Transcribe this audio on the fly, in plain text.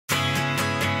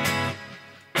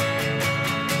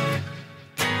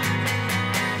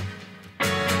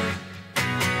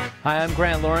Hi, I'm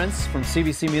Grant Lawrence from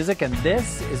CBC Music, and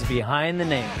this is Behind the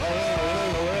Name.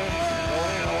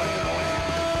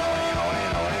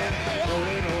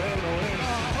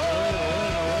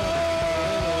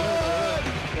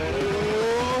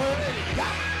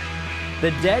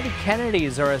 The Dead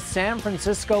Kennedys are a San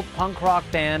Francisco punk rock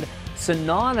band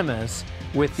synonymous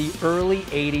with the early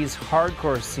 80s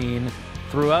hardcore scene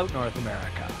throughout North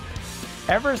America.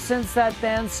 Ever since that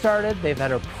band started, they've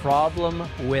had a problem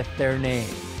with their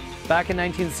name. Back in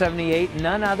 1978,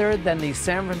 none other than the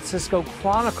San Francisco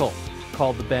Chronicle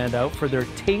called the band out for their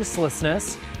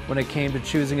tastelessness when it came to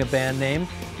choosing a band name,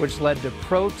 which led to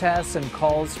protests and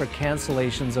calls for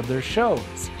cancellations of their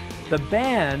shows. The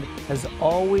band has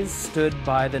always stood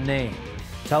by the name,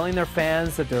 telling their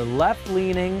fans that they're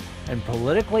left-leaning and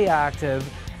politically active.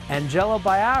 Angelo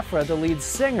Biafra, the lead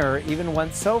singer, even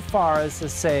went so far as to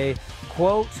say,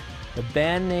 quote, "The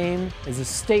band name is a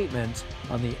statement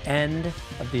on the end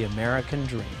of the American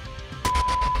dream."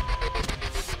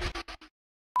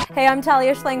 Hey, I'm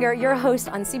Talia Schlanger, your host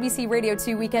on CBC Radio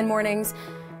 2 Weekend Mornings.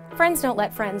 Friends don't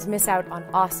let friends miss out on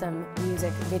awesome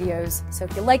music videos. So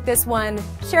if you like this one,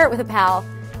 share it with a pal.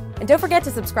 And don't forget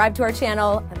to subscribe to our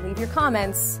channel and leave your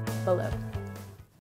comments below.